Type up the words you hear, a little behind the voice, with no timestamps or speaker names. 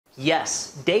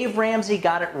Yes, Dave Ramsey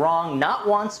got it wrong not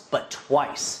once, but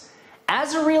twice.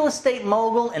 As a real estate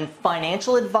mogul and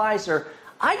financial advisor,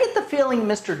 I get the feeling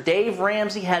Mr. Dave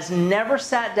Ramsey has never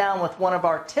sat down with one of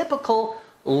our typical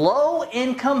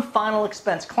low-income final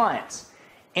expense clients.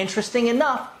 Interesting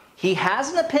enough, he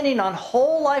has an opinion on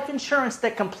whole life insurance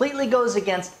that completely goes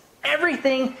against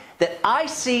everything that I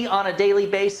see on a daily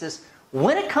basis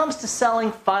when it comes to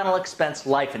selling final expense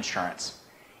life insurance.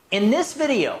 In this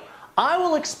video, I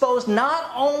will expose not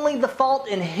only the fault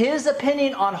in his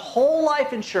opinion on whole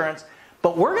life insurance,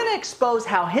 but we're going to expose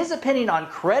how his opinion on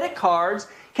credit cards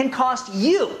can cost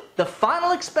you, the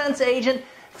final expense agent,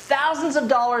 thousands of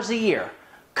dollars a year.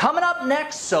 Coming up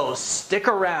next, so stick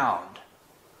around.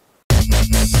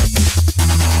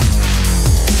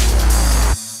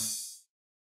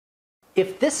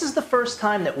 If this is the first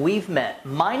time that we've met,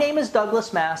 my name is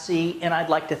Douglas Massi, and I'd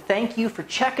like to thank you for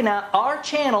checking out our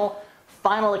channel,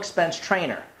 Final Expense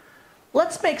Trainer.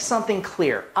 Let's make something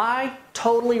clear. I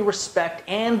totally respect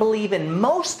and believe in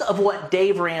most of what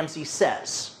Dave Ramsey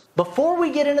says. Before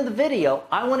we get into the video,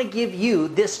 I want to give you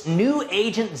this new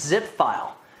agent zip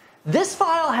file. This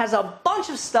file has a bunch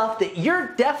of stuff that you're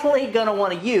definitely going to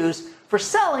want to use for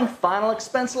selling final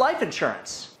expense life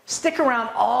insurance. Stick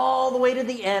around all the way to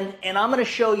the end, and I'm going to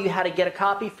show you how to get a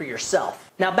copy for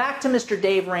yourself. Now back to Mr.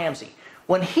 Dave Ramsey.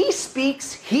 When he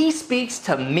speaks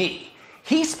to me.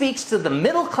 He speaks to the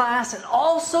middle class and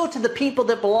also to the people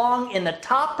that belong in the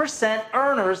top %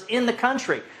 earners in the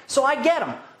country. So I get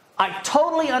him. I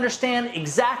totally understand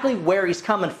exactly where he's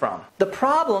coming from. The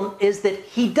problem is that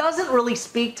he doesn't really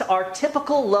speak to our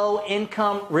typical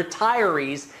low-income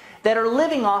retirees that are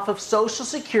living off of Social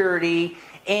Security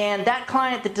and that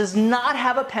client that does not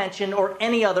have a pension or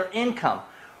any other income.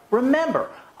 Remember,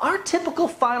 our typical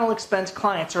final expense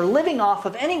clients are living off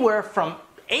of anywhere from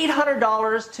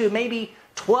 $800 to maybe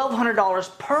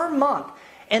 $1,200 per month,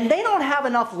 and they don't have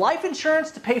enough life insurance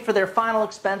to pay for their final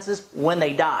expenses when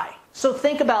they die. So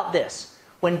think about this.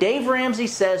 When Dave Ramsey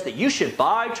says that you should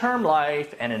buy term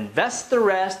life and invest the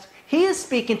rest, he is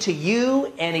speaking to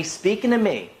you and he's speaking to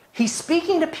me. He's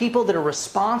speaking to people that are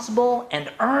responsible and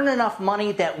earn enough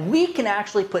money that we can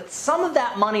actually put some of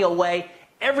that money away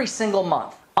every single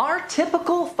month. Our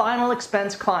typical final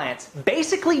expense clients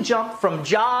basically jump from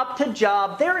job to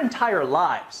job their entire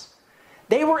lives.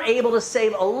 They were able to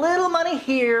save a little money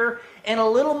here and a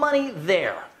little money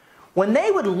there. When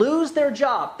they would lose their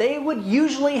job, they would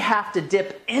usually have to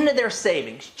dip into their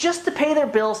savings just to pay their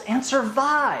bills and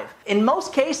survive. In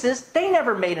most cases, they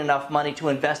never made enough money to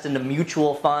invest into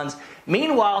mutual funds,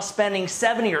 meanwhile spending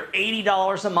 $70 or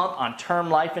 $80 a month on term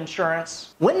life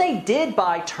insurance. When they did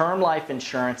buy term life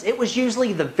insurance, it was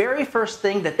usually the very first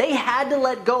thing that they had to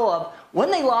let go of when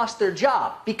they lost their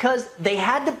job because they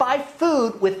had to buy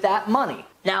food with that money.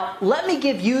 Now, let me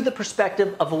give you the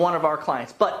perspective of one of our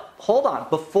clients, but hold on,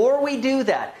 before we do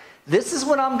that, this is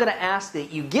what I'm going to ask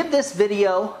that you give this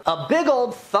video a big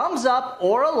old thumbs up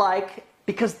or a like,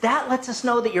 because that lets us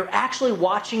know that you're actually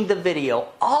watching the video.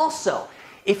 Also,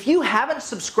 if you haven't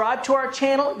subscribed to our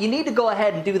channel, you need to go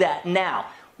ahead and do that now.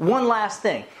 One last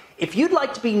thing. If you'd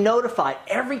like to be notified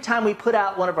every time we put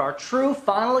out one of our true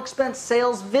final expense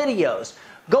sales videos,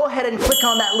 go ahead and click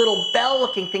on that little bell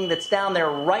looking thing that's down there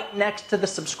right next to the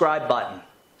subscribe button.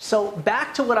 So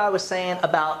back to what I was saying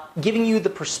about giving you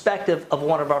the perspective of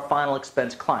one of our final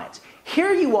expense clients.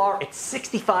 Here you are at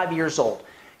 65 years old.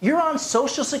 You're on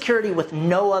Social Security with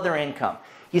no other income.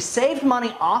 You saved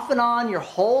money off and on your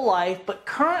whole life, but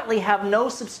currently have no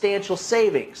substantial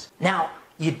savings. Now,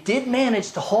 you did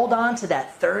manage to hold on to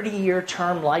that 30-year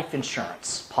term life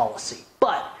insurance policy,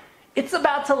 but it's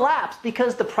about to lapse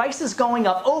because the price is going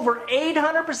up over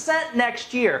 800%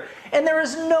 next year, and there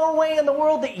is no way in the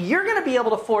world that you're going to be able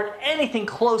to afford anything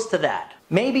close to that.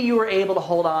 Maybe you were able to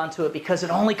hold on to it because it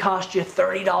only cost you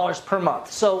 $30 per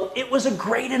month, so it was a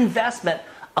great investment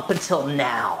up until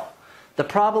now. The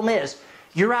problem is,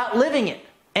 you're outliving it,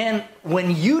 and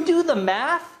when you do the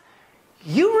math,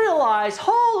 you realize,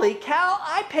 holy cow,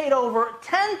 I paid over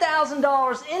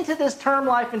 $10,000 into this term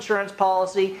life insurance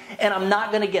policy and I'm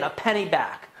not going to get a penny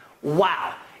back.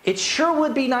 Wow, it sure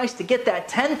would be nice to get that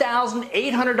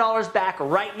 $10,800 back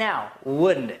right now,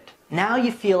 wouldn't it? Now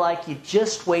you feel like you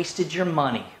just wasted your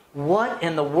money. What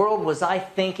in the world was I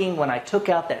thinking when I took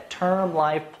out that term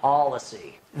life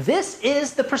policy? This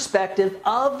is the perspective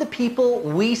of the people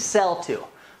we sell to,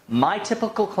 my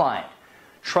typical client.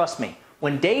 Trust me.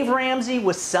 When Dave Ramsey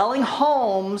was selling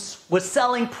homes, was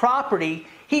selling property,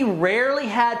 he rarely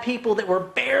had people that were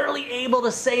barely able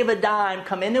to save a dime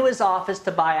come into his office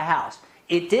to buy a house.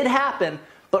 It did happen,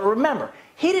 but remember,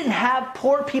 he didn't have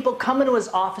poor people come into his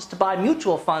office to buy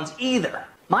mutual funds either.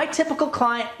 My typical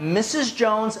client, Mrs.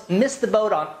 Jones, missed the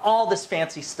boat on all this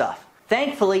fancy stuff.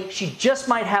 Thankfully, she just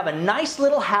might have a nice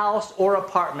little house or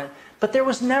apartment, but there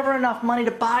was never enough money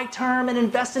to buy term and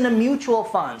invest into mutual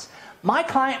funds. My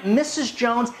client, Mrs.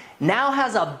 Jones, now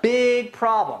has a big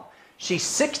problem. She's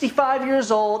 65 years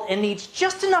old and needs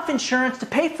just enough insurance to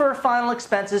pay for her final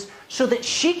expenses so that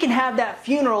she can have that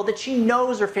funeral that she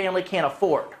knows her family can't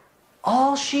afford.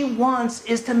 All she wants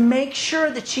is to make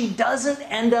sure that she doesn't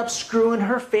end up screwing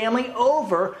her family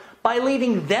over by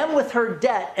leaving them with her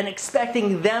debt and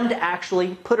expecting them to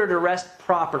actually put her to rest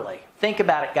properly. Think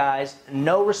about it, guys.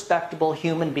 No respectable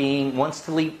human being wants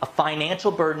to leave a financial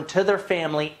burden to their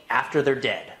family after they're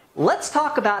dead. Let's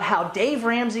talk about how Dave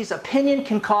Ramsey's opinion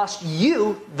can cost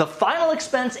you, the final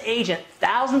expense agent,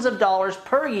 thousands of dollars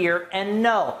per year. And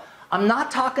no, I'm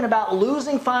not talking about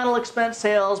losing final expense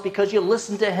sales because you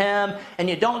listen to him and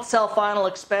you don't sell final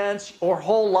expense or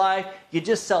whole life, you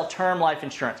just sell term life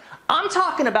insurance. I'm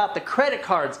talking about the credit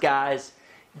cards, guys.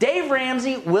 Dave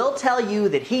Ramsey will tell you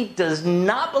that he does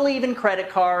not believe in credit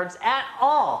cards at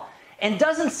all and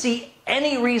doesn't see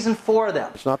any reason for them.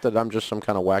 It's not that I'm just some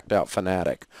kind of whacked out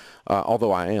fanatic,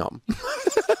 although I am.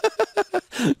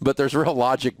 But there's real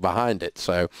logic behind it.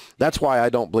 So that's why I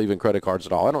don't believe in credit cards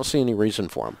at all. I don't see any reason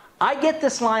for them. I get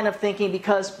this line of thinking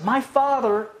because my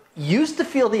father used to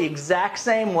feel the exact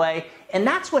same way, and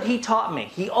that's what he taught me.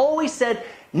 He always said,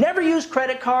 never use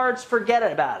credit cards, forget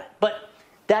about it. But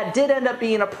that did end up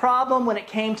being a problem when it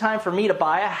came time for me to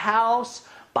buy a house,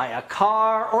 buy a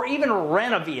car, or even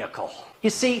rent a vehicle. You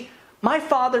see, my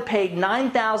father paid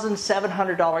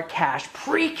 $9,700 cash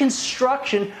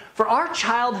pre-construction for our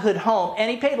childhood home,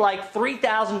 and he paid like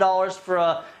 $3,000 for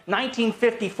a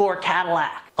 1954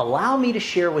 Cadillac. Allow me to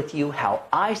share with you how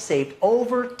I saved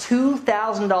over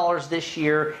 $2,000 this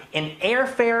year in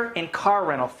airfare and car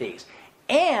rental fees.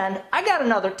 And I got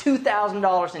another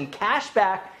 $2,000 in cash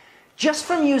back just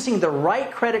from using the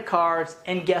right credit cards,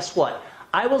 and guess what?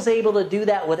 I was able to do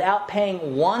that without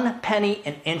paying 1 penny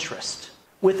in interest.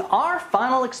 With our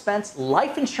final expense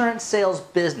life insurance sales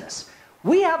business,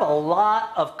 we have a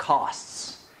lot of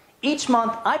costs. Each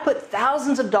month, I put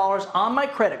thousands of dollars on my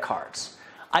credit cards.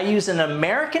 I use an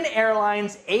American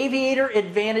Airlines Aviator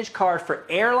Advantage card for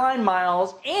airline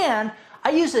miles, and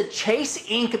I use a Chase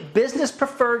Inc. Business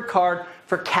Preferred card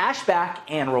for cashback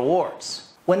and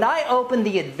rewards. When I opened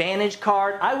the Advantage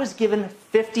card, I was given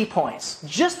 50 points,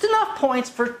 just enough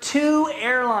points for 2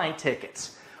 airline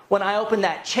tickets. When I opened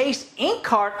that Chase Inc.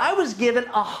 card, I was given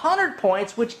 100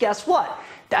 points, which guess what?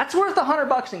 That's worth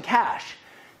 $100 in cash.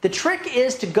 The trick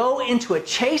is to go into a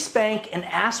Chase bank and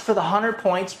ask for the 100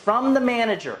 points from the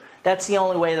manager. That's the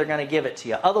only way they're going to give it to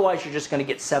you. Otherwise, you're just going to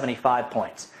get 75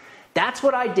 points. That's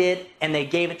what I did, and they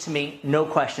gave it to me, no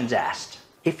questions asked.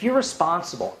 If you're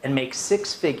responsible and make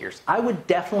 6 figures, I would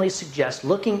definitely suggest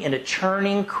looking into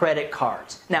churning credit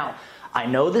cards. Now, I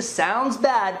know this sounds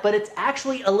bad, but it's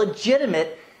actually a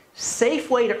legitimate, safe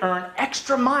way to earn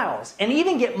extra miles and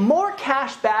even get more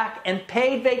cash back and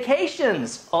paid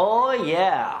vacations. Oh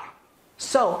yeah.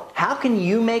 So how can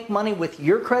you make money with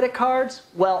your credit cards?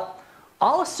 Well,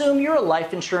 I'll assume you're a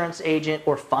life insurance agent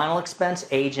or final expense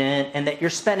agent and that you're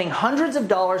spending hundreds of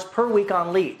dollars per week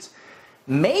on leads.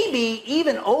 Maybe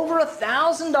even over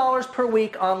 $1,000 per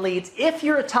week on leads if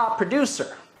you're a top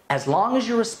producer. As long as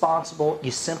you're responsible,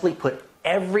 you simply put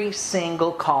every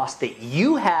single cost that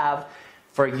you have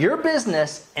for your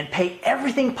business and pay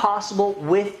everything possible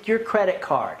with your credit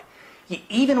card. You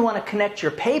even want to connect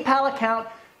your PayPal account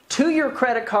to your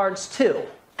credit cards too.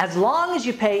 As long as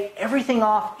you pay everything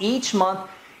off each month,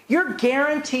 you're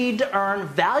guaranteed to earn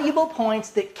valuable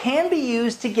points that can be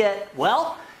used to get,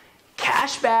 well,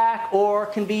 cash back or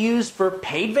can be used for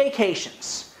paid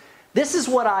vacations. This is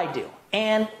what I do,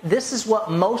 and this is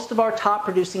what most of our top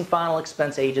producing final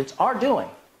expense agents are doing.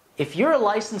 If you're a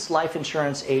licensed life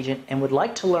insurance agent and would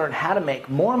like to learn how to make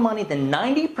more money than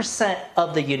 90%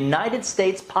 of the United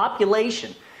States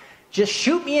population, just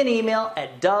shoot me an email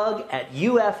at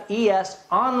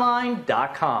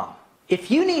doug@ufesonline.com.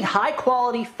 If you need high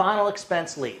quality final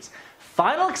expense leads,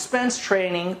 final expense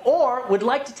training, or would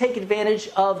like to take advantage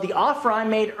of the offer I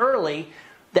made early,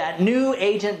 that new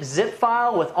agent zip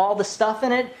file with all the stuff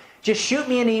in it, just shoot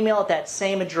me an email at that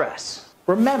same address.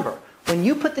 Remember, when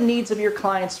you put the needs of your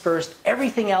clients first,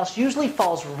 everything else usually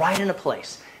falls right into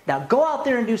place. Now go out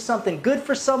there and do something good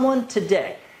for someone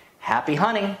today. Happy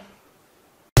hunting!